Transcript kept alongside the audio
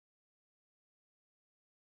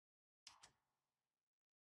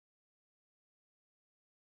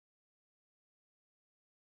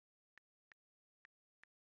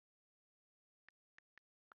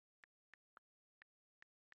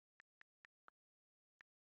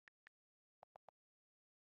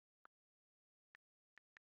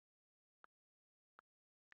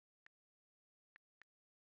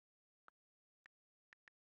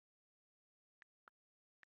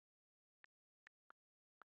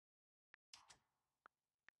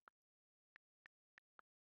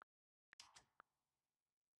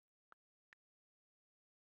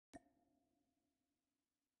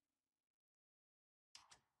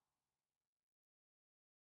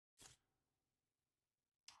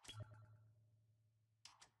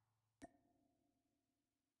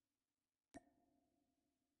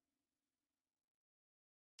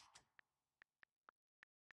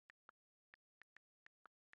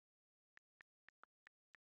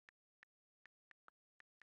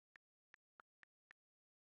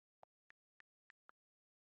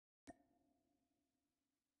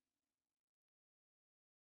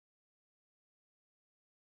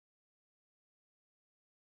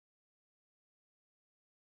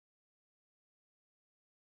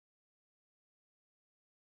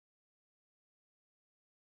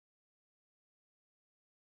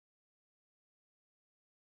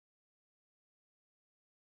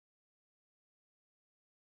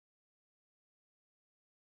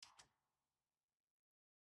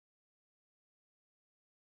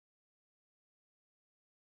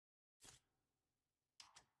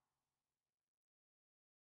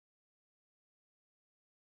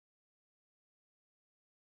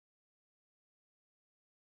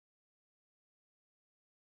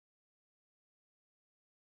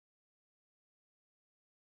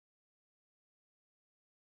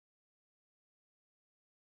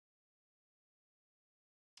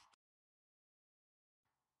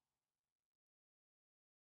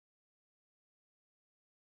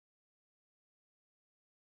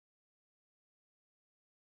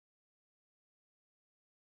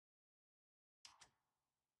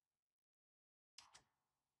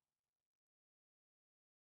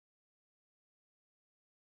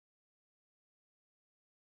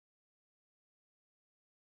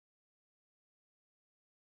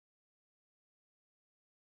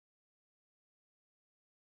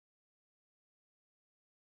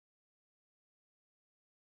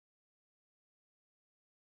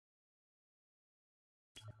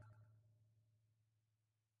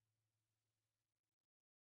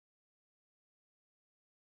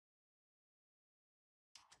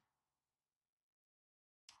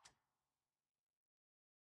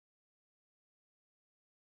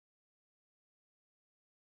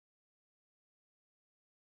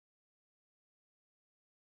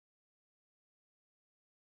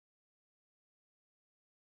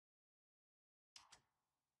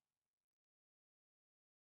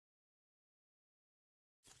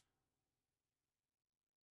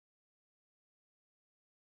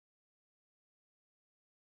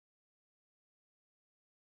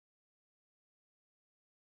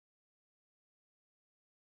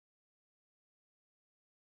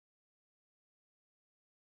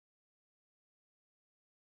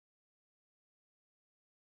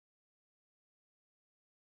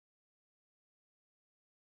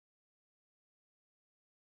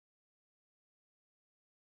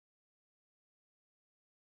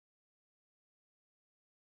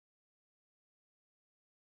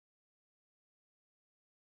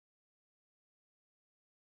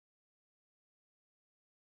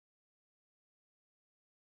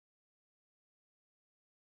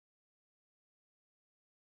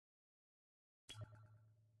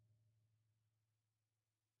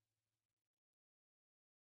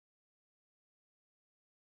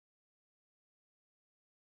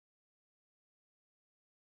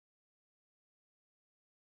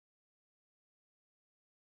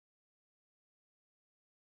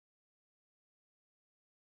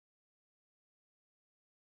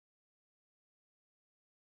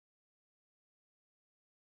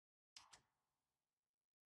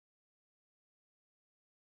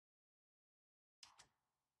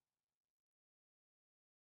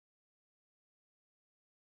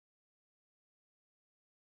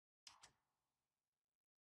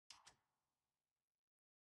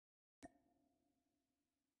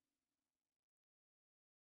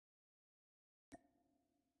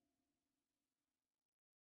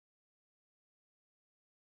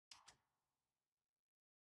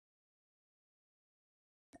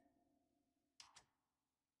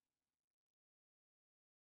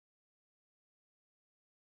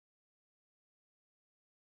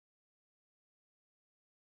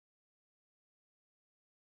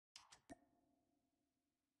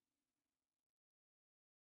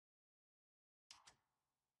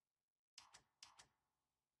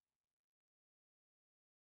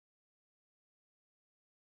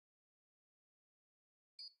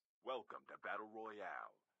Welcome to Battle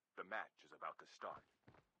Royale. The match is about to start.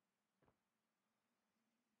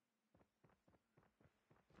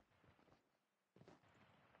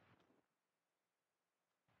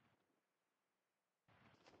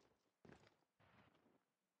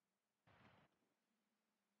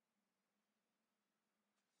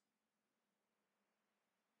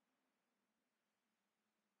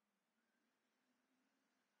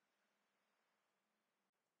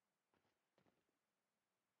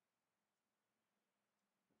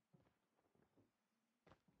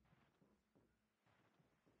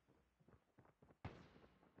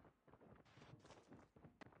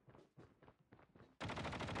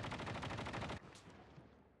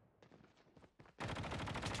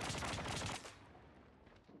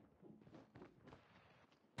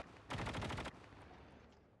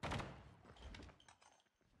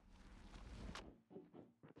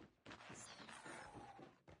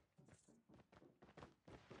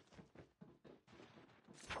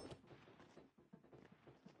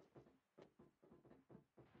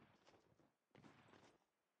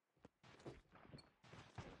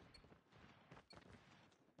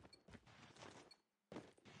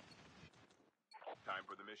 Time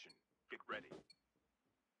for the mission. Get ready.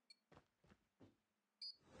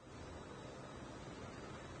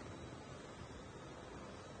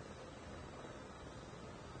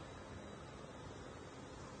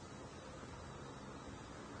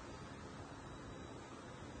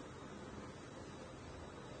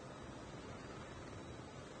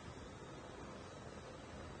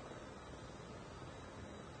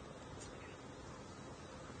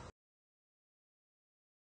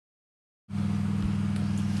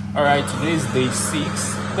 Alright, today is day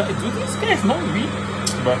 6. Do these guys know me?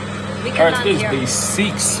 But alright, today is day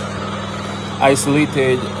 6.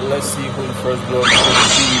 Isolated. Let's see who the first blood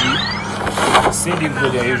is. Cindy go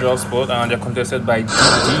their usual spot and they're contested by DD.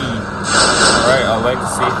 Alright, I'd like to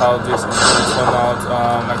see how this is going to turn out.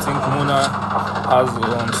 I think Muna has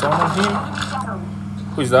someone on him.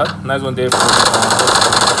 Who is that? Nice one there for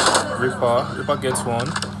Ripper. Ripper gets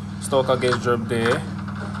one. Stalker gets dropped there.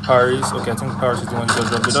 Paris, okay, I think Paris is the one who just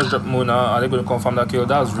dropped. They just dropped Mona. Are they going to confirm that kill?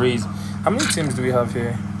 That was Raze. How many teams do we have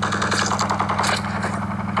here?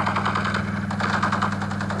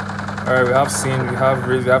 Alright, we have Sin, we have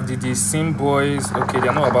Raze, we have DD. Sin boys, okay,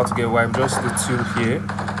 they're not about to get wiped, just the two here.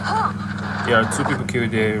 Yeah, 2 people killed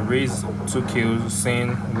there. Raze 2 kills,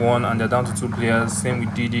 Sin 1, and they're down to 2 players. Same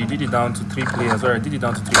with DD. DD down to 3 players. Alright, DD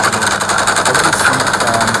down to 3 players. Let's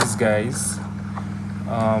see these guys.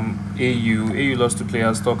 AU lost 2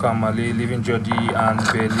 players, Stalker and Malay, leaving Jody and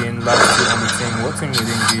Berlin. Last 2 on the team. What team are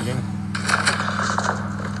they engaging?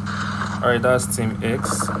 Alright, that's Team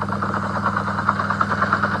X.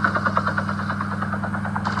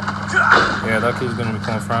 Yeah, that kill is going to be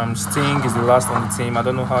confirmed. Sting is the last on the team. I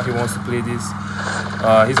don't know how he wants to play this.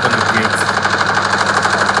 He's going to get.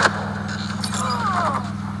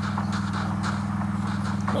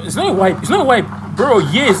 No, it's not a wipe. It's not a wipe. Bro,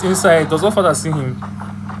 yes, inside. Does Offer see him?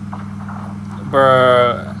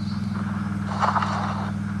 Bruh.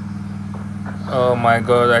 Oh my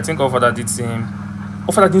god, I think Offer did see him.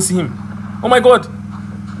 Offer didn't see him. Oh my god.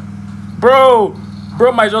 Bro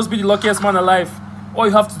might just be the luckiest man alive. All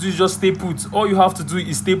you have to do is just stay put. All you have to do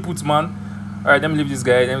is stay put, man. Alright, let me leave this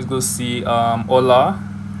guy. Let me go see Ola.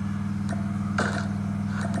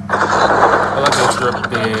 Ola gets dropped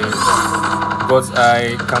there. God's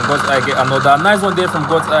Eye. Can God's Eye get another nice one there from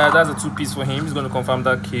God's Eye? That's a 2-piece for him. He's going to confirm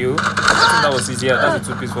that kill. I think that was easy. Yeah, that's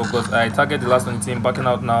a 2-piece for God's Eye. Target the last on the team. Backing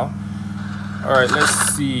out now. Alright,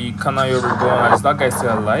 let's see. Kanayo Reborn. Is that guy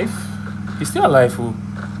still alive? He's still alive. Who?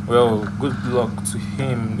 Well, good luck to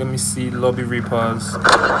him. Let me see. Lobby Reapers.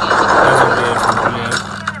 Nice one there from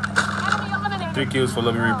Brilliant. 3 kills for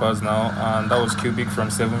Lobby Reapers now. And that was Cubic from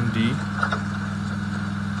 7D.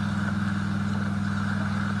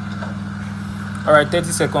 Alright, 30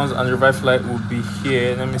 seconds and revive flight will be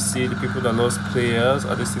here. Let me see the people that lost players.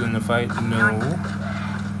 Are they still in the fight? No.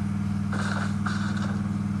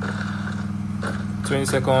 20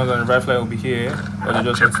 seconds and revive flight will be here. Or they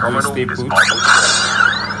just need to do is stay put.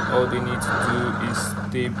 All they need to do is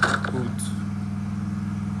stay put.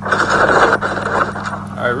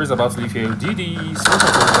 Alright, Riz about to leave here. DD,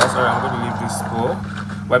 sorry, I'm going to leave this spot.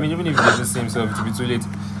 But I mean, even if he doesn't see himself, it will be too late.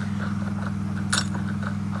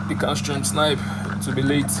 He can't stream snipe to be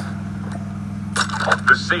late.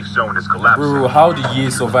 The safe zone is collapsing. Bro, how did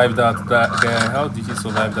he survive that guy? How did he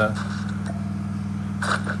survive that?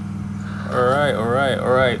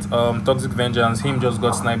 Alright. Toxic Vengeance, him just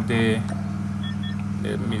got sniped there.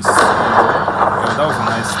 Let me see. Yeah, that was a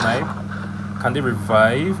nice snipe. Can they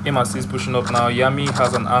revive? Aim assist pushing up now. Yami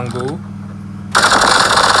has an angle.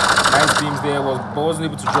 Nice beams there, but wasn't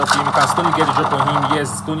able to drop him. You can Stoney get the drop on him.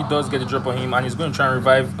 Yes, Stoney does get the drop on him, and he's going to try and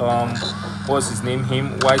revive what's his name?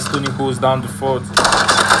 Him. Why Stoney goes down the fort?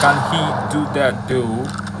 Can he do that though?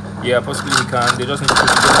 Yeah, possibly he can. They just need to push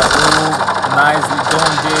together. Oh, nicely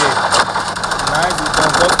done there. Nicely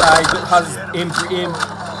done. God Eye has aim to aim.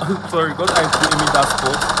 Sorry, God Eye to aim in that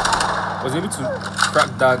spot. Was able to crack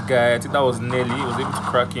that guy. I think that was Nelly. Was able to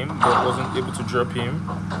crack him, but wasn't able to drop him.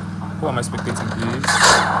 Who am I spectating, please?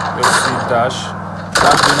 Let's see Dash.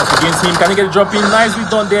 Dash going up against him. Can he get a drop in? Nicely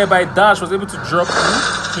done there by Dash. Was able to drop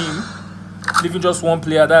him. Leaving just one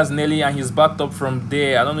player. That's Nelly, and he's backed up from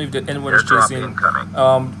there. I don't know if anyone is chasing.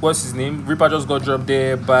 What's his name? Reaper just got dropped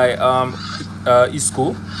there by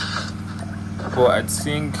Isco. But I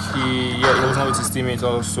think he was not with his teammates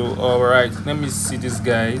also. Alright, let me see these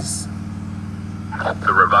guys.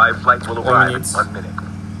 The revived flight will arrive in 1 minute.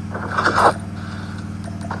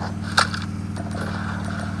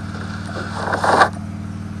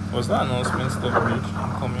 Was that announcement stuff reach?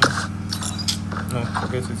 I'm coming. No,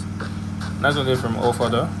 forget it. Nice one there from All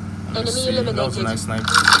Father. That was a nice snipe.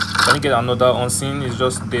 Can you get another unseen? It's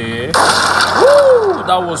just there. Woo!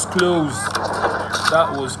 That was close.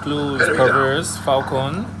 That was close. Covers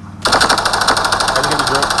Falcon. Can you get the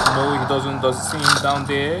drop? No, he doesn't. Does he see him down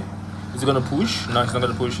there? Is he gonna push? No, he's not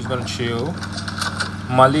gonna push. He's gonna chill.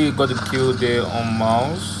 Mali got the kill there on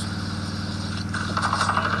Mouse.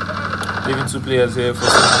 Leaving 2 players here for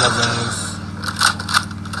some Amazons.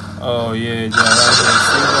 Oh yeah, they are right there.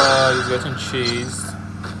 Silva is getting chased.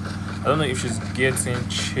 I don't know if she's getting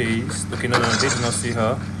chased. Okay, no, they did not see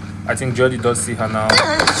her. I think Jody does see her now.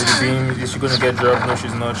 With the beam, is she gonna get dropped? No,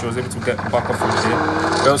 she's not. She was able to get back off from there.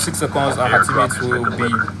 Well, 6 seconds and her teammates will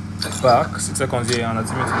be back. 6 seconds here and her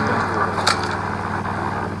teammates will be back.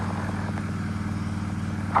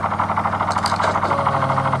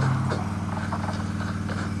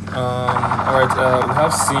 Alright, we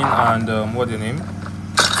have Sin and what's the name?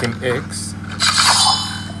 Team X.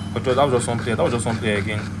 But that was just one player. That was just one player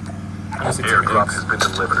again. Airdrop has been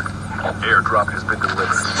delivered. Airdrop has been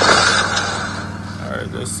delivered.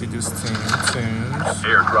 Alright, let's see this team. Teams.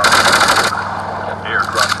 Airdrop.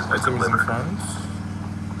 Airdrop has been team is in delivered. front.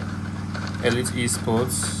 Elite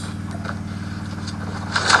Esports.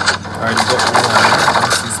 Alright, he got one.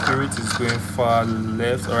 His Spirit is going far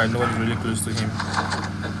left. Alright, no one is really close to him.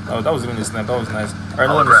 Oh, that was even a snap. That was nice. Alright,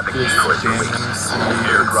 no one is close to them. Let me see.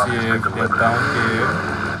 It's here. They're down here.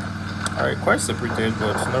 Alright, quite separated,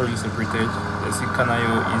 but not really separated. Let's see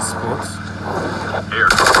Kanayo Esports. They're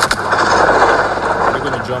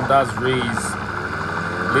gonna jump. That's Raze.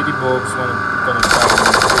 Ladybug's gonna try and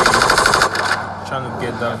trying to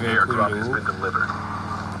get that vehicle low.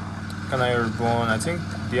 Kanayo Reborn. I think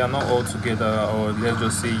they are not all together, or let's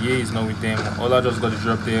just say Ye is not with them. Ola just got the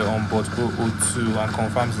drop there on bot 002 and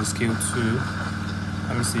confirms the skill 2.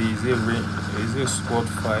 Let me see, is it a squad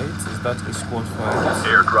fight? Is that a squad fight?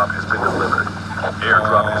 Airdrop has been delivered.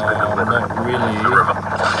 Airdrop has been delivered. Not really.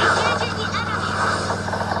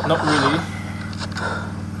 Not really.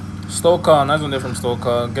 Stalker, nice one there from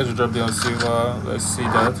Stalker. Gets the drop there on Silver. Let's see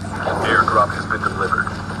that. Airdrop has been delivered.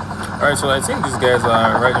 Alright, so I think these guys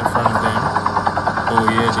are right in front of them. Oh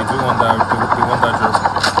yeah, they do want that. They want that drop.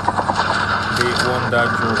 They want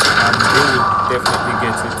that drop, and they will definitely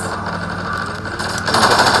get it.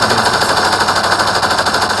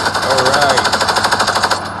 Alright.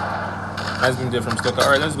 Nice being there from Stalker.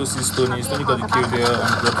 Alright, let's go see Stoney. Stoney got the kill there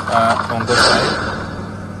on God's side.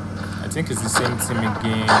 I think it's the same team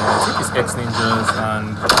again. I think it's X Ninjas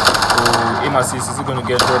and aim assist. Is he going to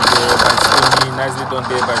get dropped there by Stoney? Nicely done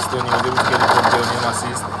there by Stoney. Was able to get a drop there on aim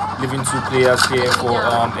assist. Leaving 2 players here for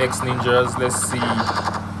X Ninjas. Let's see.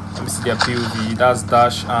 Let me see their POV. That's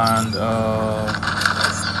Dash and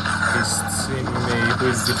his teammate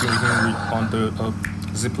who is zipping with him on the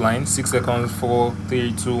zip line. 6 seconds. 4,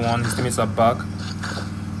 3, 2, 1. His teammates are back.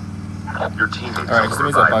 Your teammates. Alright, his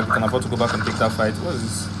teammates are back. You can afford to go back and take that fight. What is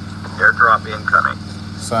this? Airdrop incoming.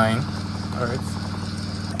 Sign. Alright.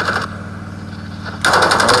 Oh,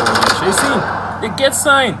 they're chasing. They get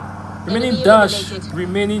sign. Remaining dash.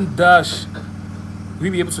 Remaining dash. Will we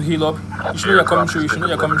be able to heal up? You should know you're coming through. You should know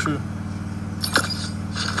you're coming through.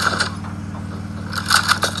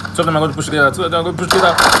 2 of them are going to push together. 2 of them are going to push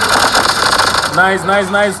together. Nice, nice,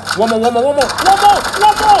 nice. One more. Nice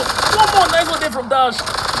one there from Dash.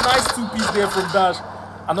 Nice 2-piece there from Dash.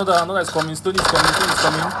 Another is coming. Stoney's coming.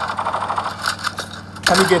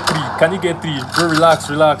 Can you get 3? Can you get 3? Bro, relax.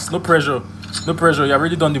 No pressure. You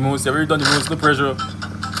already done the most. No pressure.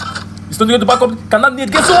 He's not going to back up. Can that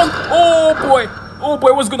nade get on? Oh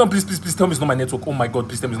boy, what's going on? Please tell me it's not my network. Oh my god,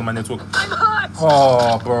 please tell me it's not my network. I'm hot.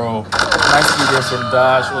 Oh, bro. Nice kill there from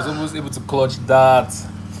Dash. Was almost able to clutch that.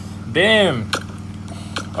 Damn.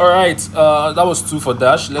 Alright, that was 2 for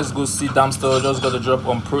Dash. Let's go see Damstel just got a drop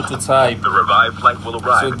on Prototype. The revived flight will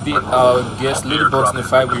arrive. So the guess Ladybugs in the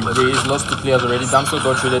fight with Raze. Lost 2 players already. Damstel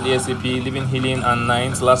got traded ASAP, leaving Healing and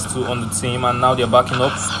Nines, last 2 on the team, and now they're backing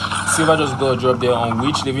up. Silver just got a drop there on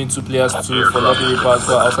Witch, leaving 2 players too for Lucky Reapers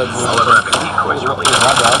who are outside the zone.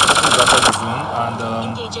 And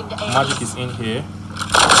Magic is in here.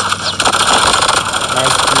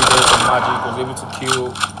 Nice kill there from Magic. Was able to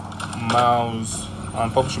kill Mouse. And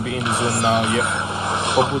Pop should be in the zone now. Yep.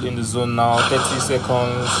 Pop in the zone now. 30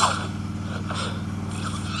 seconds.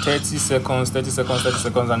 30 seconds, 30 seconds, 30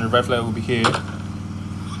 seconds, and the revive flight will be here.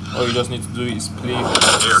 All you just need to do is play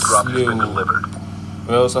slow.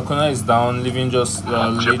 Well, Sakuna is down, leaving just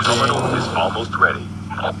Legend. Is almost ready.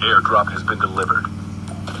 Airdrop has been delivered.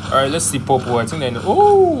 Alright, let's see Popo. I think they know.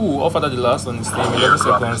 Oh, offer that the last on his team. 11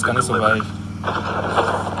 seconds. Can he survive?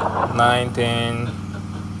 9, 10.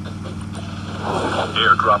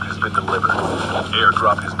 Airdrop has been delivered.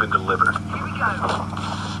 Airdrop has been delivered. Here we go.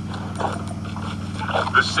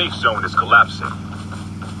 The safe zone is collapsing.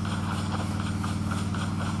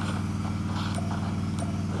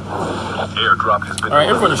 Airdrop has been Alright,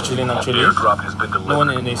 everyone is chilling actually. Airdrop has been delivered. No one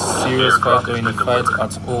in a serious fight or in a fight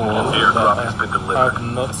at all that I have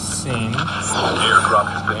not seen. Airdrop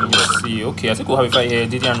has been Let me see. Okay, I think we'll have a fight here.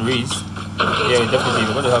 Diddy and Reese. Yeah, definitely.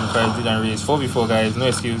 We're going to have a fight. Diddy and Reese. 4v4 guys. No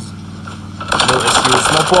excuse. No excuse.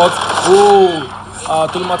 Small pot. Oh!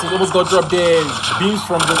 Tolu Martins almost got dropped there. Beams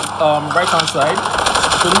from the right hand side.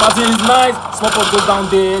 Tolu Martins, nice. Small pot goes down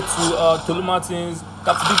there to Tolu Martins.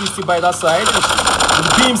 Captain Biggie still by that side. The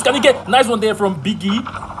beams. Can he get? Nice one there from Biggie.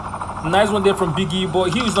 Nice one there from Biggie. But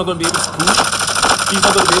he is not going to be able to push. He's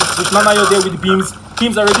not going to be able to push. Nanayo there with the beams.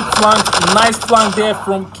 Kim's already flanked. Nice flank there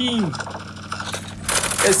from Kim.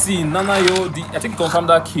 Let's see. Nanayo. I think he confirmed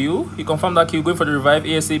that kill. He confirmed that kill. Going for the revive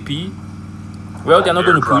ASAP. Well, they're not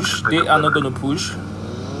going to push. They are not going to push.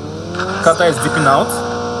 Kata is dipping out.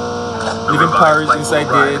 Leaving Paris inside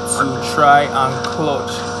there to try and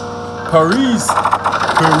clutch. Paris!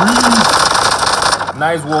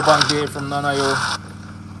 Nice wallbang there from Nanayo.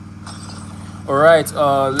 Alright,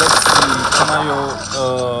 let's see. Nanayo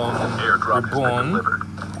Reborn.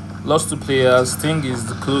 Lost 2 players. Sting is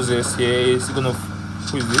the closest here. Is he gonna...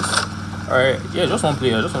 Who is this? Alright, yeah, just one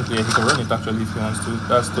player. Just one player. He can run it actually if he wants to.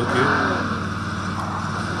 That's okay.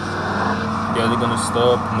 Yeah, they're gonna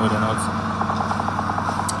stop. No, they're not.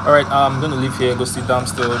 Alright, I'm gonna leave here, go sit down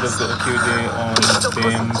still, just got a kill there on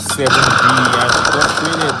them 7B, and she got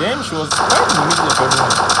traded. Damn, she was right in the middle of everyone.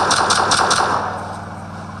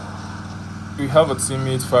 We have a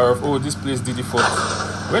teammate fire off. Oh, this place did it for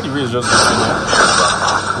where the race just got to.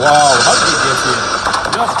 Wow, how did they get here?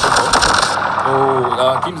 You have to check out.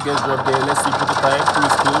 Oh, Kim gets dropped there. Let's see Prototype, who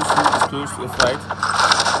is close to a fight.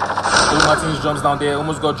 Tolu Martins jumps down there,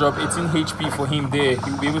 almost got dropped. 18 HP for him there.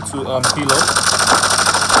 He'll be able to heal up.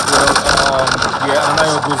 Well, yeah,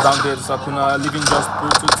 Nanayo goes down there to Sakuna, leaving just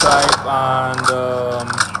Prototype and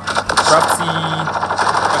Crafty.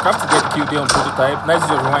 Crafty get killed there on Prototype. Nice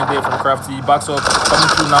use of rewind there from Crafty. Backs up, coming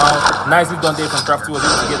through now. Nicely done there from Crafty, was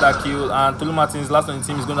able to get that kill. And Tolu Martins, last on the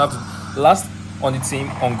team, is going to have to last on the team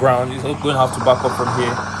on ground. He's going to have to back up from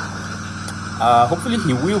here. Hopefully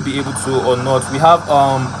he will be able to or not. We have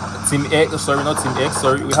Team X, sorry, not Team X,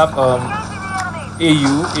 sorry. We have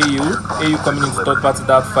AU coming into third party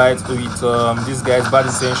that fight with these guys. Bad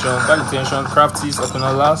intention. Crafty is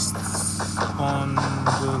gonna last on the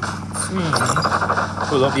team.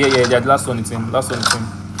 Hold up, yeah, they're last on the team.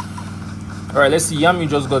 All right, let's see. Yami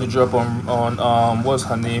just got the drop on what's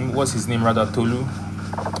his name rather, Tolu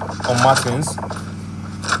on Martins.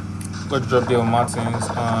 Got the drop there on Martins,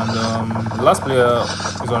 and the last player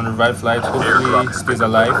is on revive flight. Hopefully he stays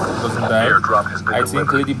alive, doesn't die. I think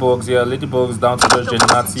Ladybugs, yeah, Ladybugs down to just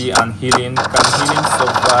Genati and Healing. Can Healing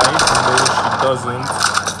survive? No, she doesn't.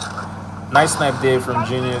 Nice snipe there from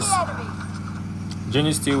Genius.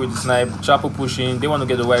 Genius still with the snipe. Chapo pushing. They want to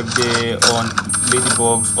get the wipe there on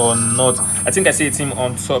Ladybugs or not. I think I see a team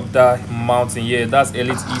on top that mountain. Yeah, that's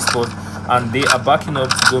Elite Esports. And they are backing up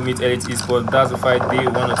to go meet Elite Esports. That's the fight they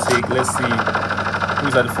want to take. Let's see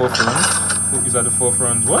who's at the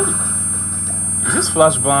forefront. What is this,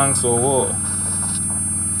 flashbangs or what?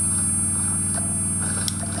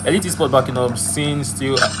 Elite Esports backing up. Sin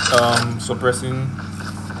still suppressing.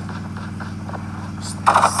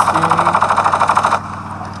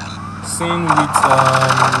 Sin with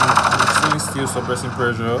Sin still suppressing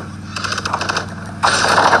pressure.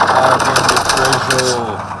 Then the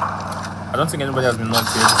pressure. I don't think anybody has been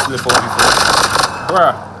knocked here. It's still a 4v4.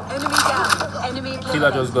 Bruh. Enemy down. Enemy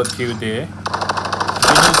Killer just got killed there.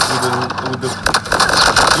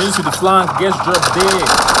 Genius with the flank gets dropped there.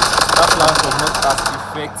 That flank was not as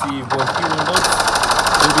effective, but he will not.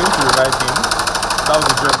 They'll be able to revive him. That was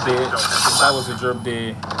a drop there. That was a drop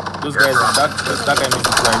there. Those guys, that guy missed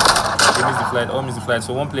the flight. They missed the flight. All missed the flight.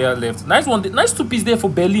 So one player left. Nice one. Nice 2 piece there for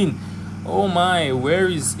Berlin. Oh my, where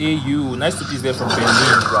is AU? Nice 2 piece there from Berlin.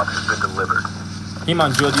 Airdrop has been delivered. Him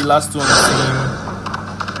and Jody, last 2 on the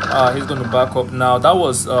team. He's gonna back up now. That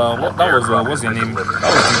was what's your name? That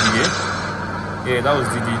was Didi, yeah, that was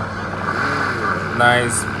Didi.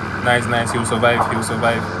 Nice. He'll survive.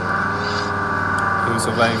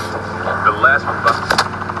 The last one.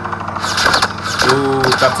 Oh,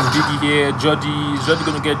 Captain Didi here. Jody. Is Jody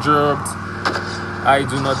gonna get dropped? I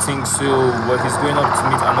do not think so. But he's going up to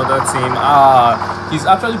meet another team. He's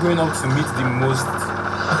actually going up to meet the most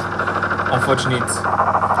unfortunate.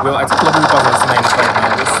 Well, I think Lobby Reapers on C95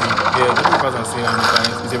 now. Let's see. Yeah, Lobby Reapers on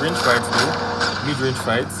C95. It's a range fight though. Mid-range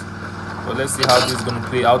fight. But let's see how this is going to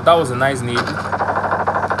play out. That was a nice nade.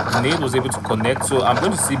 The nade was able to connect. So I'm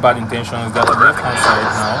going to see bad intentions. They're on the left-hand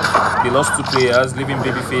side now. They lost 2 players, leaving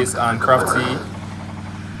Babyface and Crafty.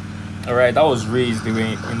 Alright, that was Raze. They were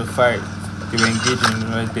in the fight. They were engaging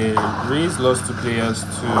right there. Raze lost 2 players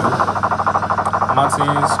too.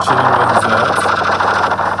 Martin's chilling where he's at.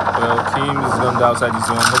 Well, Kim is gone outside the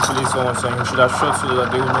zone. Hopefully someone saw him. Should have shot so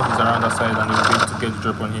that they will know he's around that side and they will be able to get the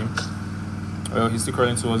drop on him. Well, he's still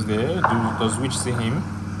crawling towards there. Does Witch see him?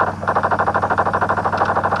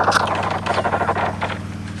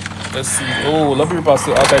 Let's see. Oh, Lobby Reaper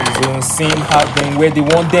still outside the zone. Sim had them where they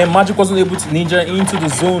want them. Magic wasn't able to ninja into the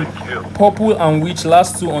zone. Purple and Witch,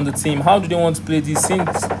 last 2 on the team. How do they want to play this?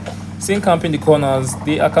 Sin camping the corners.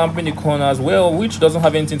 They are camping the corners. Well, Witch doesn't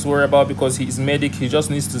have anything to worry about because he is medic. He just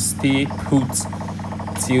needs to stay put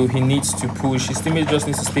till he needs to push. His teammate just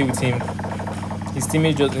needs to stay with him.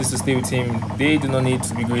 They do not need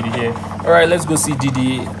to be greedy here. Alright, let's go see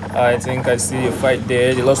Didi. I think I see a fight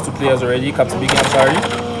there. They lost 2 players already. Captain Biggie and Parry.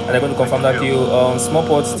 And they're going to confirm that kill. Small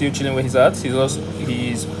Pot still chilling where he's at. He lost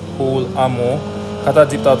his whole ammo. Kata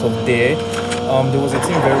dipped out of there. There was a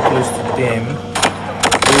team very close to them.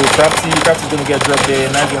 Crafty's gonna get dropped there.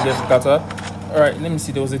 Nice one there for Kata. Alright, let me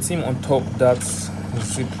see. There was a team on top that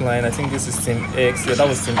zipline. I think this is Team X. Yeah, that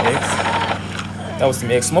was Team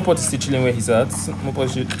X. Smallpot is still chilling where he's at.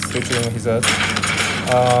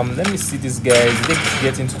 Let me see these guys. Did they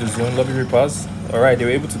get into the zone? Lobby Reapers. Alright, they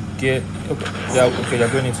were able to get. Okay, they're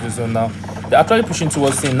going into the zone now. They're actually pushing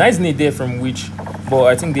towards him. Nice nade there from Witch, but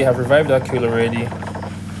I think they have revived that kill already.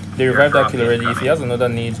 If he has another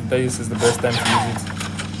nade, this is the best time to use it.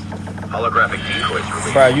 Holographic decoys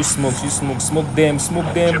released. Bruh, you smoke them,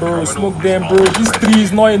 bro. This 3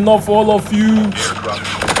 is not enough for all of you.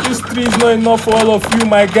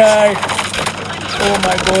 My guy. Oh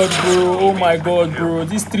my god, bro.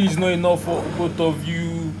 This 3 is not enough for both of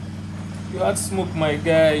you. You had smoke, my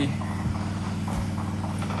guy.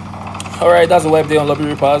 Alright, that's a wipe there on Lobby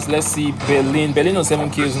Reapers. Let's see Berlin. Berlin on 7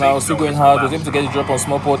 kills now, still going hard. Was able to get a drop on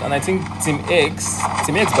Small Pot. And I think Team X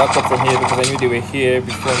backed up from here because I knew they were here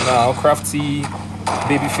before now. Crafty,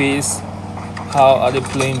 Babyface. How are they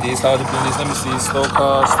playing this? Let me see.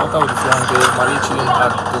 Stalker with the flank there. Mali chilling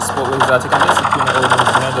at the spot where he's at. You can get secure now.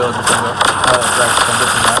 Behind the defender.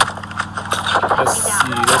 Let's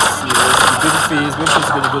see. Babyface is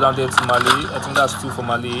going to go down there to Mali. I think that's 2 for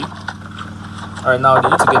Mali. Alright, now they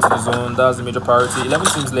need to get to the zone. That's the major priority. 11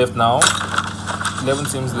 teams left now. Let me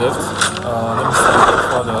see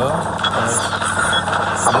further.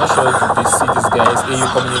 I'm not sure if they see these guys. AU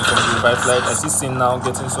coming in from the revive flight. I see Sin now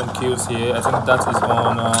getting some kills here. I think that is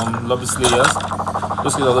on Lobby Slayers.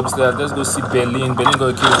 Those kills are Lobby Slayers. Let's go see Berlin. Berlin got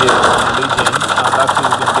a kill here on Legend. And that kill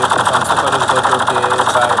is going to get confirmed. Stopper just got dropped there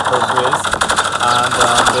by Progress. And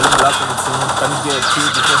Berlin last on the team. Can he get a kill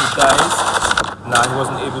before he dies? Nah, he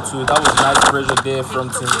wasn't able to. That was nice pressure there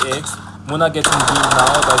from Team X. Mona getting beam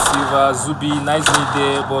now by Silva. Zubi, nice knee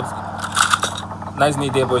there, but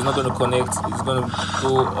it's not going to connect. It's going to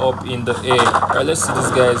go up in the air. Alright, let's see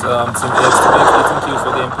these guys. Team X, 18 kills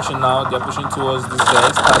for them. Pushing now. They're pushing towards these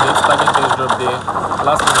guys. Target gets dropped there.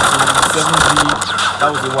 Last one, Team 7G.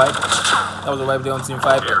 That was a wipe there on Team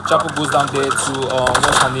 5. Chapo goes down there to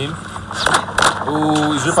what's her name?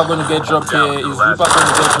 Oh, is Reaper going to get dropped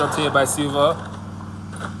here? By Silver?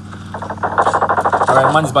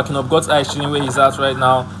 Alright, man is backing up. God's Eye chilling where he's at right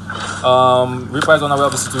now. Reaper is unaware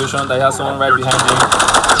of the situation that he has someone right behind him.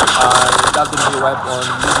 And that's going to be a wipe on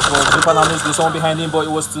Reaper now needs someone behind him, but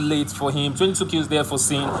it was too late for him. 22 kills there for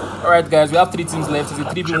Sin. Alright guys, we have 3 teams left. It's a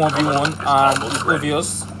 3v1v1 and it's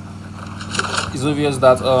obvious. It's obvious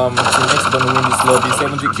that Team X is gonna win this lobby.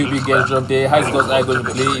 70 QB gets dropped there. How is God's Eye going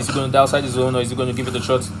to play? Is he going to die outside his zone or is he going to give it a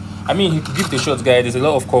shot? I mean, he could give the shot, guy. There's a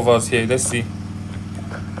lot of covers here. Let's see.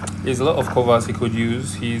 There's a lot of covers he could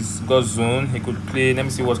use. He's got zone. He could play. Let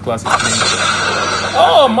me see what class he's playing.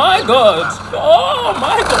 Oh my god! Oh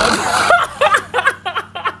my god!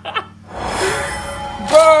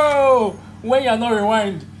 Bro! When you're not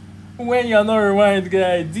rewind. When you're not rewind,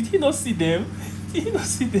 guy. Did he not see them? Did he not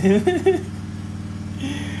see them?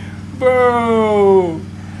 Bro!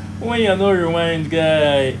 When you're not rewind,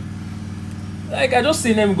 guy. Like, I just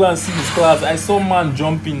seen them go and see his class. I saw man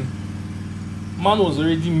jumping. Man was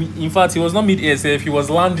already, in fact, he was not mid-ASF, he was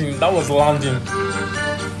landing. That was landing.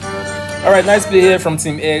 Alright, nice play here from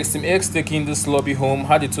Team X. Team X taking this lobby home.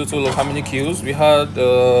 Had a total of how many kills? We had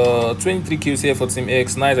 23 kills here for Team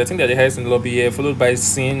X. Nice, I think they're the highest in the lobby here. Followed by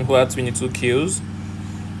Sin, who had 22 kills.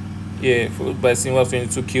 Yeah, followed by Sin, who had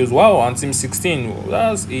 22 kills. Wow, and Team 16,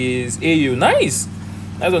 that is AU. Nice!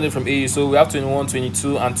 Nice one there from AU. So we have 21,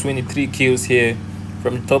 22, and 23 kills here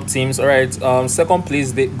from the top teams. All right, second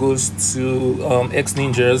place that goes to X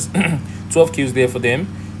Ninjas. 12 kills there for them.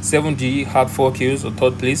 7G had 4 kills, or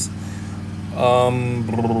third place.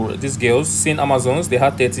 These girls, Sin Amazons, they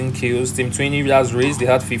had 13 kills. Team 20 Raz Race, they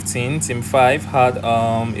had 15. Team 5 had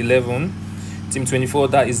 11. Team 24,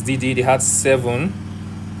 that is DD, they had 7.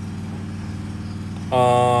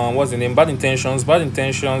 What's the name? Bad Intentions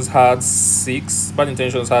had 6. Bad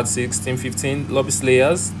Intentions had 6. Team 15 Lobby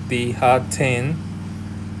Slayers, they had 10.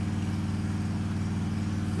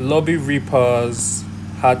 Lobby Reapers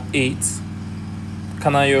had 8.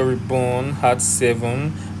 Canario Reborn had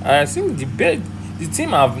 7. I think the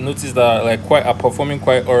team I've noticed that like are performing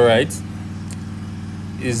quite alright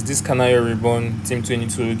is this Canario Reborn Team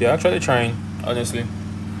 22. They're actually trying, honestly.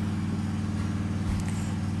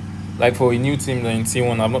 Like for a new team in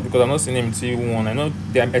T1, I'm not seeing them in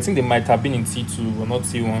T1. I think they might have been in T2 but not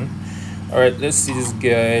T1. Alright, let's see these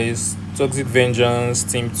guys. Toxic Vengeance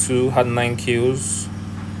Team 2 had 9 kills.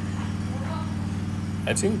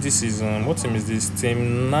 I think this is what team is this?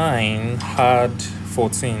 Team 9 had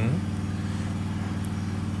 14.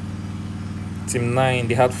 Team 9,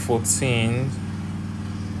 they had 14.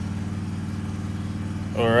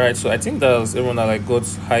 Alright, so I think that's everyone that like got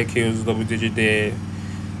high kills, double digit there.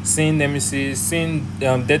 Sin Nemesis, Sin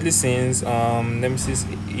Deadly Sins, Nemesis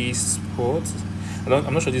Esports.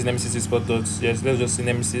 I'm not sure this Nemesis Esports dots. Yes, let's just see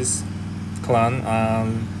Nemesis Clan,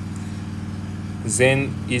 Zen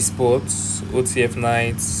Esports, OTF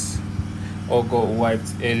Knights, all got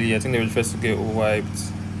wiped early. I think they were the first to get wiped.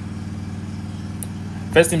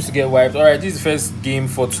 First teams to get wiped. Alright, this is the first game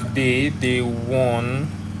for today. They won.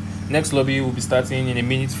 Next lobby will be starting in a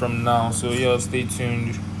minute from now, so yeah, stay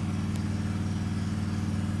tuned.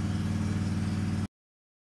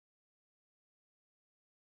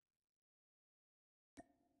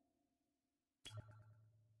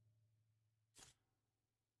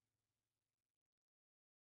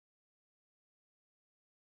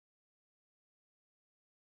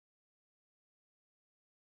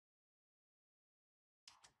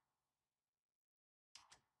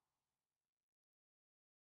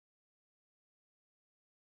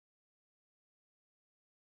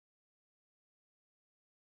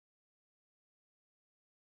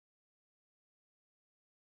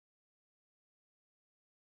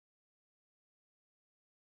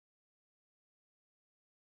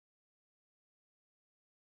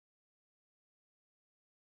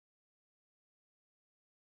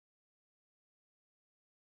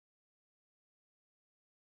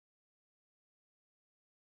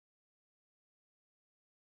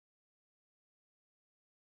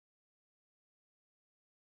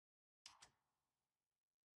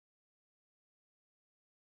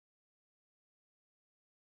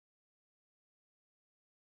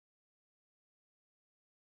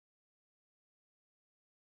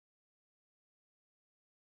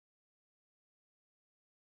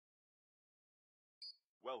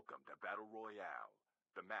 Welcome to Battle Royale.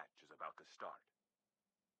 The match is about to start.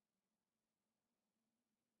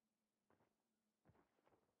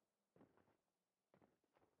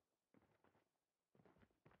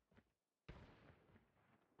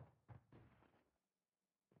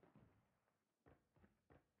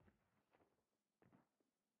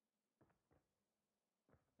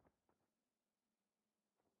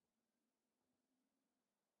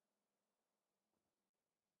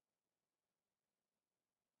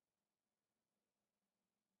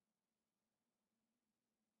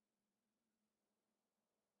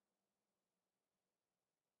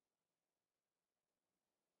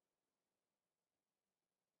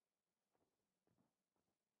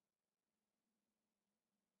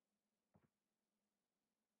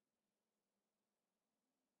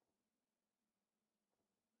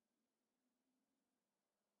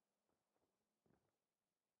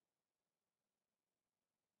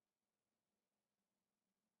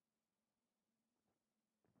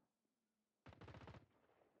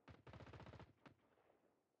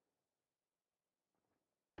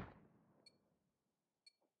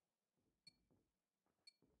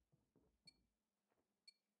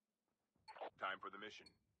 for the mission.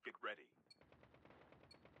 Get ready.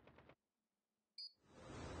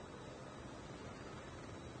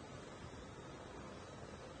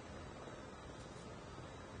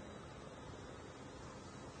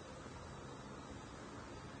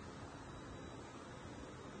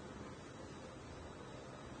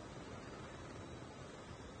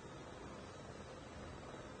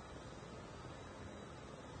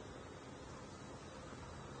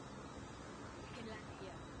 Can land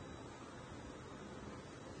here.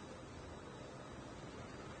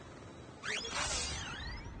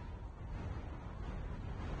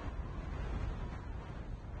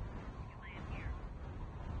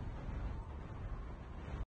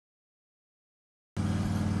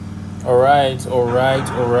 Alright.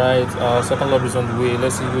 Second lobby is on the way.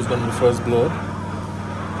 Let's see who's going to be first blood.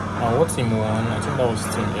 What team won? I think that was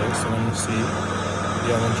Team X. So let me see.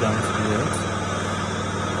 They haven't jumped yet.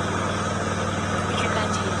 We can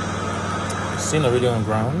land here. Seen already on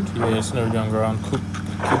ground. Yeah, seen already on ground.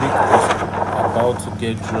 Kubik was about to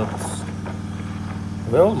get dropped.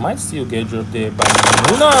 Well, might still get dropped there by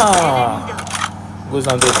Muna. Goes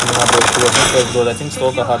down there to Muna, but she was not first blood. I think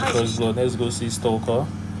Stalker had first blood. Let's go see Stalker.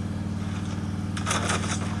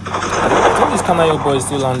 I think this Kanayo boys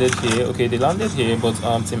still landed here. Okay, they landed here, but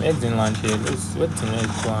Team X didn't land here. Where did Team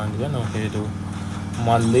X land? They're not here though.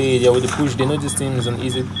 Malay, yeah, with the push. They know this team is an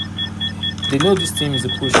easy. They know this team is a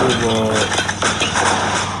pushover.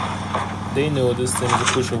 They know this team is a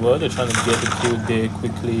pushover. They're trying to get the kill there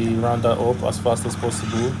quickly, round that up as fast as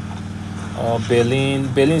possible.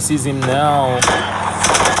 Berlin sees him now.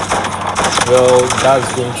 Well,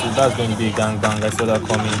 that's going to be a gangbang. I saw that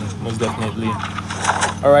coming, most definitely.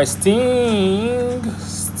 Alright, Sting,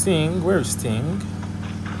 where is Sting?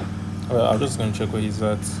 Well, I'm just gonna check where he's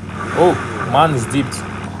at. Oh, man is dipped.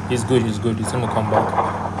 He's good. His team will come back.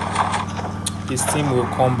 His team will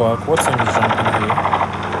come back. What team is jumping here?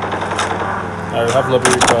 Alright, we have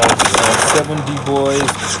lobby records. 7D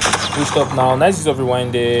boys pushed up now. Nice use of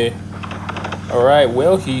rewind there. Alright,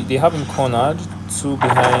 well, they have him cornered. 2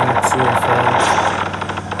 behind, 2 in front.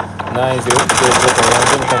 Nice. They want to get around.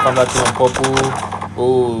 Let me confirm that team on purple.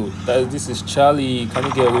 Oh, this is Charlie. Can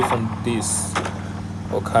you get away from this?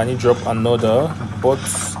 Or can you drop another? But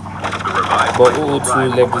 002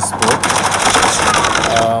 left the spot.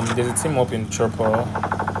 There's a team up in Chopper.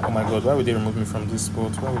 Oh my god, why would they remove me from this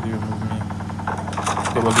spot? Why would they remove me?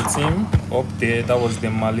 There was a team up there. That was the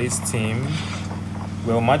Malay's team.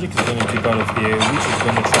 Well, Magic is going to dip out of here, which is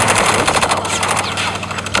going to try and clutch.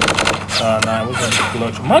 Nah, I wasn't going to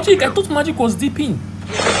clutch. Magic! I thought Magic was dipping.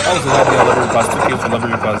 That was a lobby pass. 2 kills for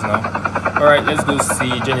lobby pass now. Alright, let's go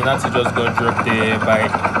see. Jenny Natty just got dropped there by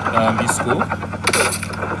Isco.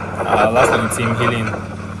 Last on the team, Healing.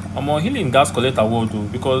 Healing gas collect award though,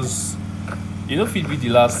 because you know fit be the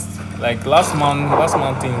last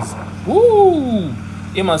man things. Woo!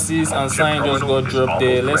 Aim assist and sign just got dropped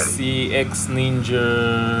there. Let's see X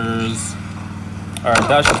Ninjas. Alright,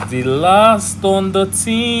 Dash is the last on the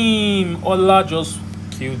team. Ola just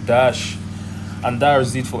killed Dash. And that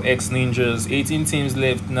is it for X Ninjas. 18 teams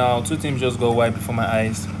left now. 2 teams just got wiped before my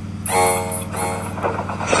eyes.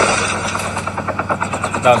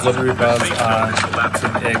 That's Lobby Rippers and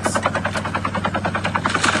Team X.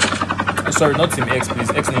 Sorry, not Team X, please.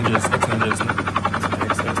 X Ninjas. X Ninjas.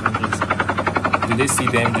 X Ninjas. Do they see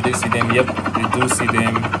them? Yep, they do see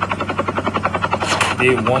them.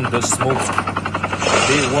 They want the smoke.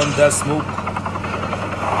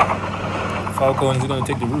 Falcon is going to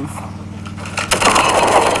take the roof.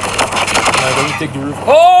 Take the roof.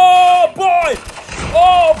 Oh boy!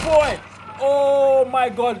 Oh my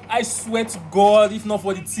god! I swear to God, if not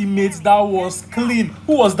for the teammates, that was clean.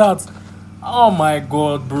 Who was that? Oh my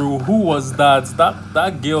god, bro! Who was that?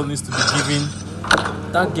 That girl needs to be given.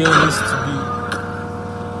 That girl needs to be.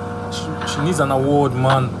 She needs an award,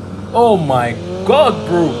 man. Oh my god,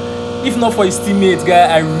 bro! If not for his teammates, guy,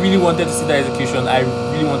 I really wanted to see that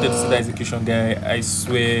execution. Guy. I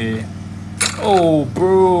swear. Oh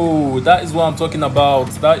bro, that is what I'm talking about.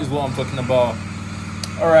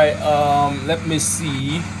 Alright, let me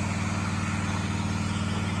see.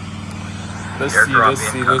 Let's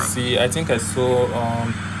see. I think I saw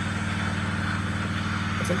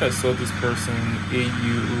this person,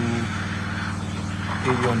 AU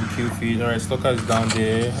on the kill feed. Alright, Stalker is down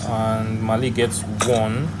there and Mali gets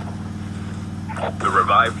 1. The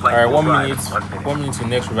revive flight. Alright, 1 minute to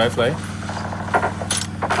next revive flight.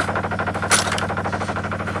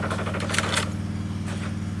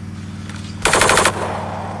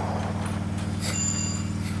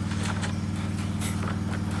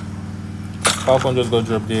 Falcon just got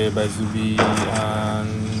dropped there by Zubi, and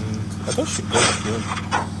I thought she got killed.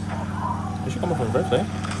 Did she come up from red flag?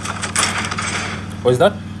 Or is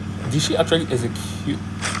that? Did she actually execute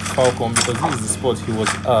Falcon? Because this is the spot he was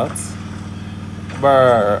at.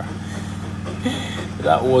 Brr.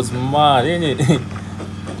 That was mad, ain't it?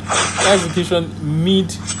 Execution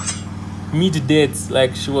mid death,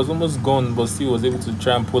 like she was almost gone, but still was able to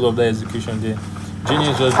try and pull off that execution there.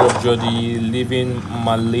 Genius just dropped Jody, leaving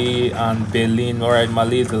Malay and Berlin. Alright,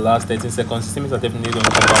 Malay is the last 13 seconds. Teammates are definitely going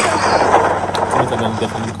to come back. Teammates are going to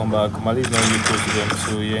definitely come back. Malay is not really close to them,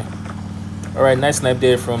 so yeah. Alright, nice snipe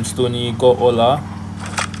there from Stony. Got Ola.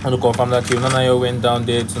 I want to confirm that kill. Nanayo went down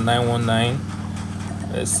there to 919.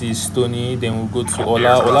 Let's see Stony. Then we'll go to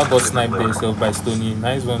Ola. Ola got sniped there himself by Stony.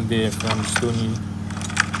 Nice one there from Stony.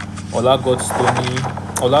 Ola got Stony.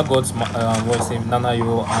 Ola got what's his name?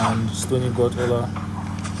 Nanayo, and Stony got Ola.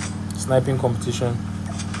 Sniping competition.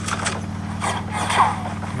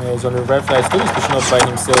 Yeah, he's on the right fly. Stony's pushing up by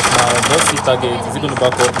himself now. Don't see target. Is he going to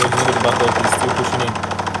back up? No, he's not going to back up. He's still pushing it.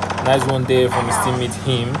 Nice one there from his teammate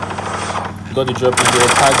him. Got the drop in there.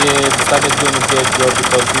 Target. The target's going to get dropped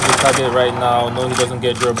because he's the target right now. No, he doesn't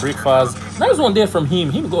get dropped. Break fast. Nice one there from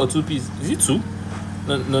him. Him got a 2-piece. Is it 2?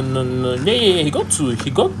 No. Yeah. He got 2. He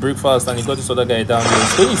got breakfast and he got this other guy down there.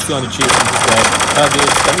 Stony is still on the chase with this guy. Target.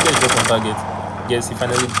 Can you guys get on target? Yes, he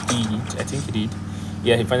finally did. I think he did.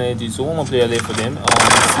 Yeah, he finally did. So one more player left for them.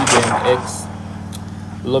 See them. X.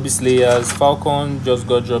 Lobby Slayers. Falcon just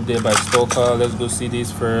got dropped there by Stalker. Let's go see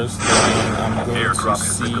this first. Then I'm going to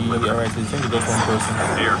see. Alright, I think it's just one person.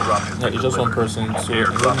 Yeah, it's just one person. So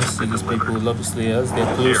let me see these people. Lobby Slayers.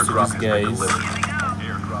 They're close to these guys.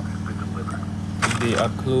 They are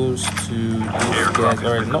close to these guys.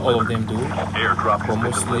 Alright, not all of them do, but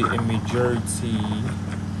mostly a majority.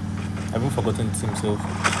 I haven't forgotten it himself.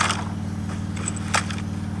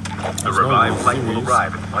 The revived flight will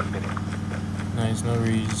arrive in 1 minute. No, it's not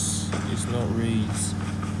Reese. It's not Reese.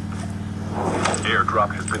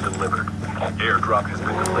 Airdrop has been delivered. Airdrop has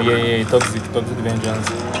been delivered. Yeah, toxic vengeance.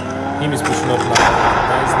 Him is pushing up now.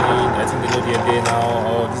 Nice lead. I think they know they're there now.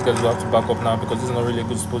 Oh, these guys will have to back up now because this is not really a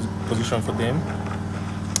good position for them.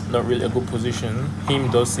 Not really a good position. Him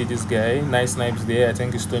does see this guy. Nice snipes there. I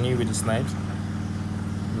think it's Stony with the snipes.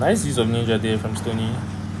 Nice use of ninja there from Stony.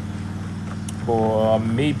 But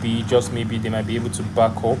maybe, just maybe, they might be able to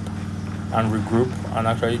back up and regroup and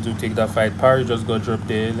actually do take that fight. Parry just got dropped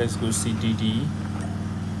there. Let's go see DD.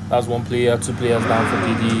 That's one player, 2 players down for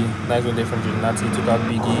DD. Nice one there from Gennati. Took out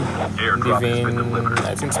Biggie. Leaving,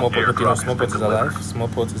 I think Small Pot. Okay, no, Small Pot is alive. Small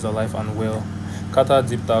Pot is alive and well. Kata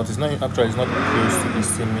dipped out. It's not actually. It's not close to his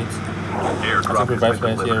teammate. I think revive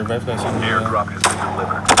flight here. Revive flight here.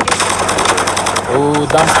 Oh,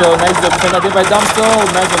 Damstel. Nice job defender there by Damstel.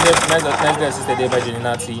 Nice one there. Nice guy assisted there by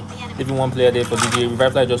Gennati. Leaving one player there for DD.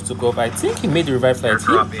 Revive flight just took off. I think he made the revive flight.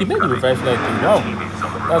 He made the revive flight too. Wow,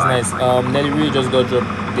 that's nice. Nelly really just got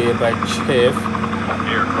dropped there by Chef.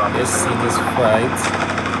 Let's see this fight.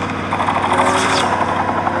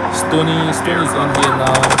 Stony is in here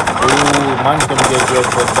now. Oh, man's gonna get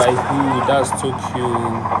dropped, but by who? That's Tokyo.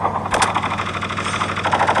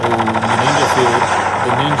 Oh,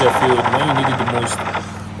 the ninja field when you need it the most.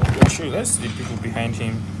 Okay, sure, let's see people behind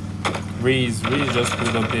him. Raze just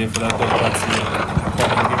pulled up there for that third party.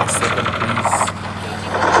 Come on, give me a second, please.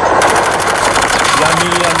 Yami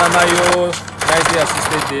and Nanayo, nicely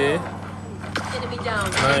assisted there. Enemy down.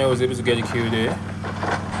 Nanayo was able to get a kill there.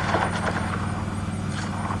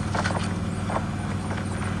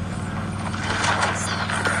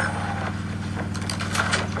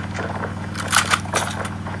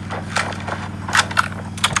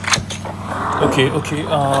 Okay,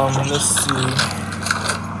 let's see.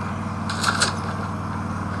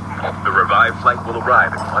 The revived flight will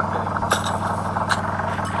arrive in 1 minute.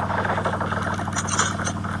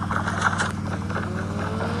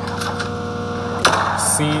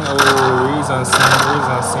 Scene, Raze and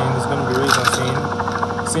Scene. It's gonna be Raze and Scene.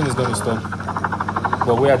 Scene is gonna stop.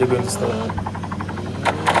 But where are they going to stop?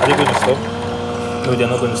 Are they going to stop? No, they're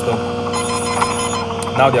not going to stop.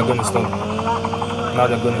 Now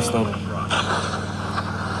they're going to stop.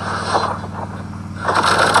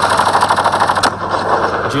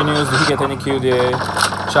 Genius, did he get any kill there?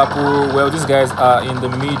 Chapo, well, these guys are in the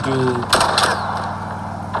middle.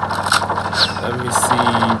 Let me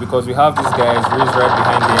see, because we have these guys raised right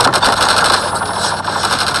behind them.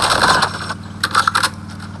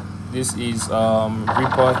 This is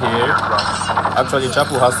Reaper here. Actually,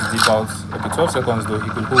 Chapo has to dip out. Okay, 12 seconds though, he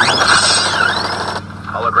could hold.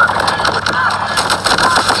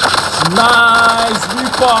 Nice,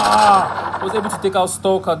 Reaper! Was able to take out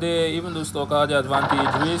Stalker there, even though Stalker had the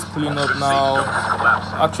advantage. Race pulling up now.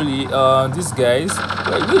 Actually, these guys,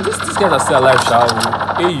 wait, these guys are still alive, shall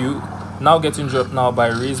we? Hey, you. Now getting dropped now by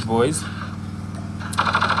Race Boys.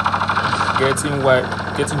 Getting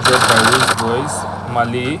dropped by Race Boys.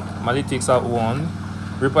 Mali takes out one.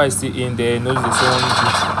 Reaper is still in there. Knows there's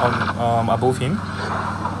someone above him.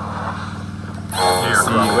 Let's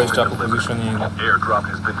see where's Chapo positioning. Airdrop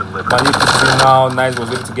has been delivered. Mali positioning now. Nice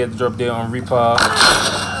was able to get the drop there on Reaper.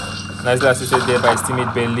 Nicely assisted there by his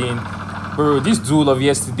teammate Berlin. Bro, this duel of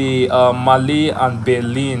yesterday, Mali and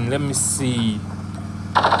Berlin. Let me see.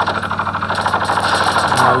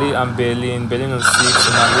 Mali and Berlin. Berlin on 6,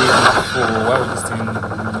 Mali on 4. Why would this thing leave?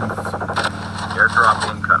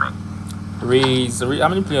 Airdrop incoming. Raise. How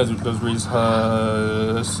many players does Raise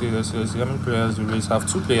have? Let's see. How many players do Raise have?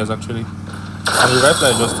 2 players actually. And the rifle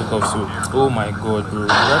I just took off, so. Oh my god, bro. The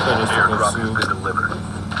rifle I just took off, so.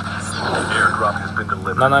 Airdrop has been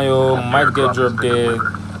delivered. Nanayo might get dropped there.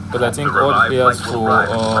 But I think all the players for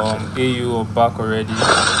AU are back already.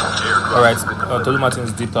 Alright, Tolu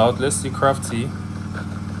Martin's dipped out. Let's see Crafty.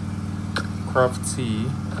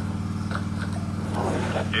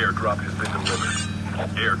 Airdrop has been delivered.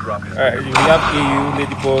 Airdrop has Alright, we have AU,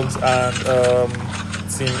 Ladybugs, and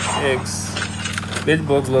Team X.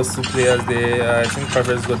 Ladybugs lost 2 players there. I think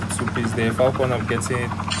Perfect's got the 2 pieces there. Falcon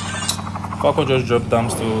just dropped down,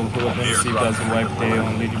 so let me see if there's a wipe there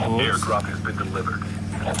on Ladybugs. Airdrop has been delivered.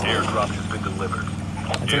 Airdrop has been delivered.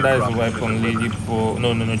 I think that is a wipe on Ladybug.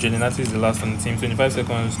 No, Geninati is the last on the team. 25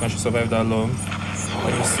 seconds, can she survive that long?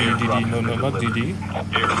 Let me see, Didi. No, not Didi. I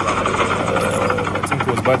think it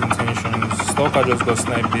was bad intentions. Stalker just got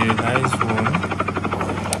sniped there. Nice one.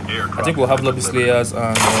 I think we'll have Lobby Slayers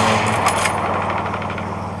and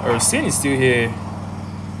Sin is still here.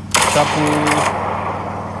 Chapo.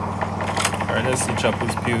 Alright, let's see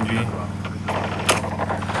Chapo's POV.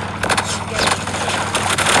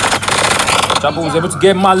 Chapo was able to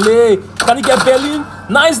get Malay. Can he get Berlin?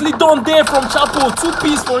 Nicely done there from Chapo.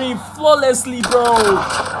 2-piece for him. Flawlessly, bro.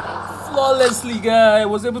 Flawlessly, guy.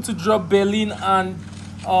 Was able to drop Berlin and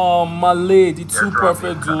Malay. The 2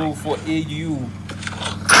 perfect duel for AU.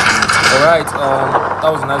 Alright,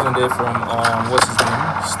 that was a nice one there from what's his name?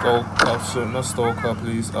 Not Stalker,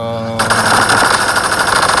 please.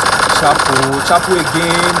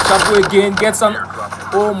 Chapo again gets an.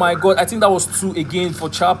 Oh my god, I think that was 2 again for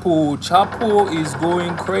Chapo. Chapo is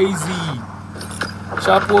going crazy.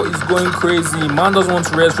 Man doesn't want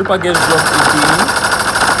to rest. Reaper gets dropped again. I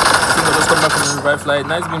think I'll just come back from the revive flight.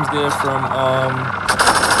 Nice beams there from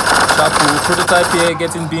Chapo. Prototype here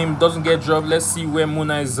getting beam, doesn't get dropped. Let's see where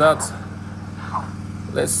Muna is at.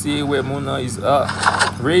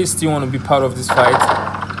 Ray still want to be part of this fight.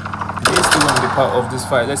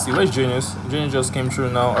 Let's see, where's Junius? Junius just came through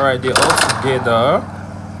now. Alright, they're all together.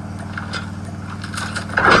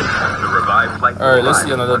 Alright, let's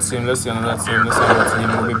see another team. We'll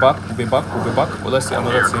be back. Well, let's see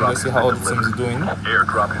another team. Let's see how all the teams are doing.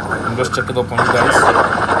 I'm just checking up on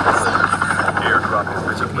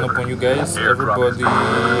you guys. Everybody.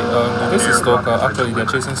 This is Stalker. Actually, they're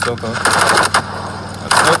chasing Stalker.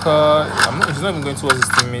 He's not even going towards his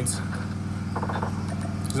teammates.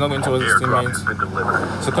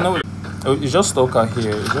 So it's just Stalker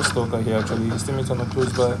here. Actually. His teammates are not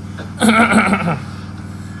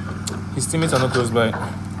close by.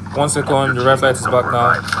 1 second, the red flight is back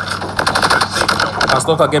now. And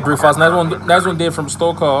Stalker get brief fast. Nice one there from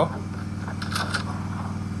Stalker.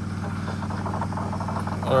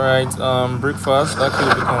 Alright, breakfast, that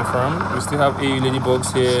could be confirmed. We still have AU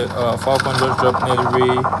Ladybugs here. Falcon just dropped near the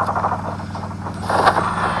Ray.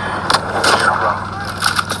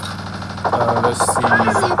 Let's see.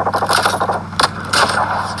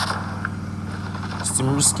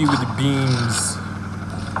 Stimuski with the beams.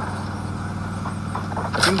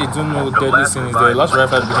 I think they don't know Deadly Sin is there. Last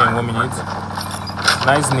rifle behind 1 minute.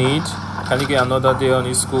 Nice nade. Can he get another day on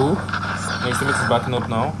his school? And his teammate is backing up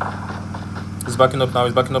now. He's backing up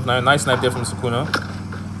now. Nice snipe there from Sukuna.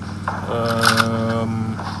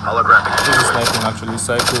 This is sniping actually.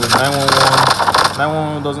 Cycle 911.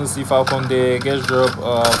 911 doesn't see Falcon there. Gets drop.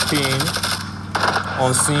 Ping.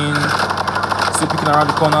 On scene. Still picking around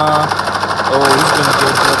the corner. Oh, he's gonna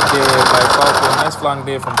get dropped there by Falcon. Nice flank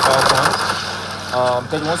there from Falcon.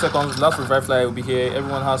 31 seconds. Last revive fly will be here.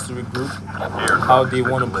 Everyone has to regroup. How they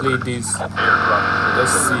want to play this.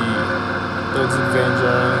 Let's see. Dogs in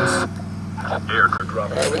Vengeance.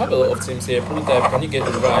 Alright, we have a lot of teams here. Prototype, can you get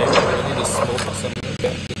the revive? We need a smoke or something.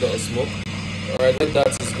 Okay, we got a smoke. Alright, that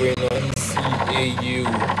is going on. See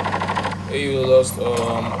AU lost a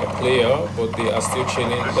player, but they are still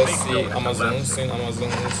chilling. Let's see Amazon, seen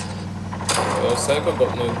Amazons. Psycho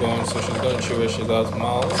got no gun, so she's gonna chill where she's at.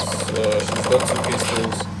 Mouse, she's got 2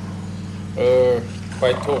 pistols.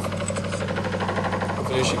 Quite tough.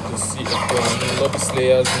 Fellowship to see lobby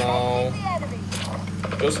slayers now.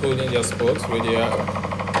 Just holding their spots where they are.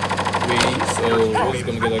 Wait, so who's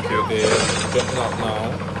gonna get a kill there? Jumping out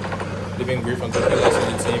now. Leaving Griff and Tokyo last on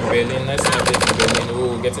the team. Berlin, nice update from Berlin.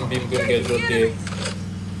 Oh, getting beam, gonna get dropped there.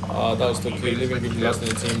 That was Tokyo, leaving Griff last on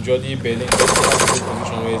the team. Jordi, Berlin, just in a good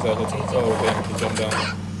position where he's at. I think, oh, okay, he jumped down.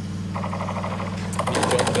 He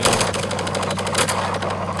jumped down.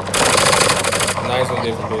 Nice one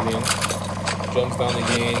there from Berlin. Jumps down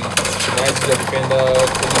again. Nice the defender.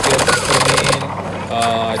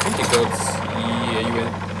 I think he got,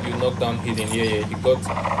 yeah, you knocked down hidden. Yeah, he got,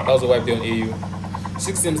 that was a wipe there on AU.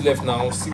 6 teams left now.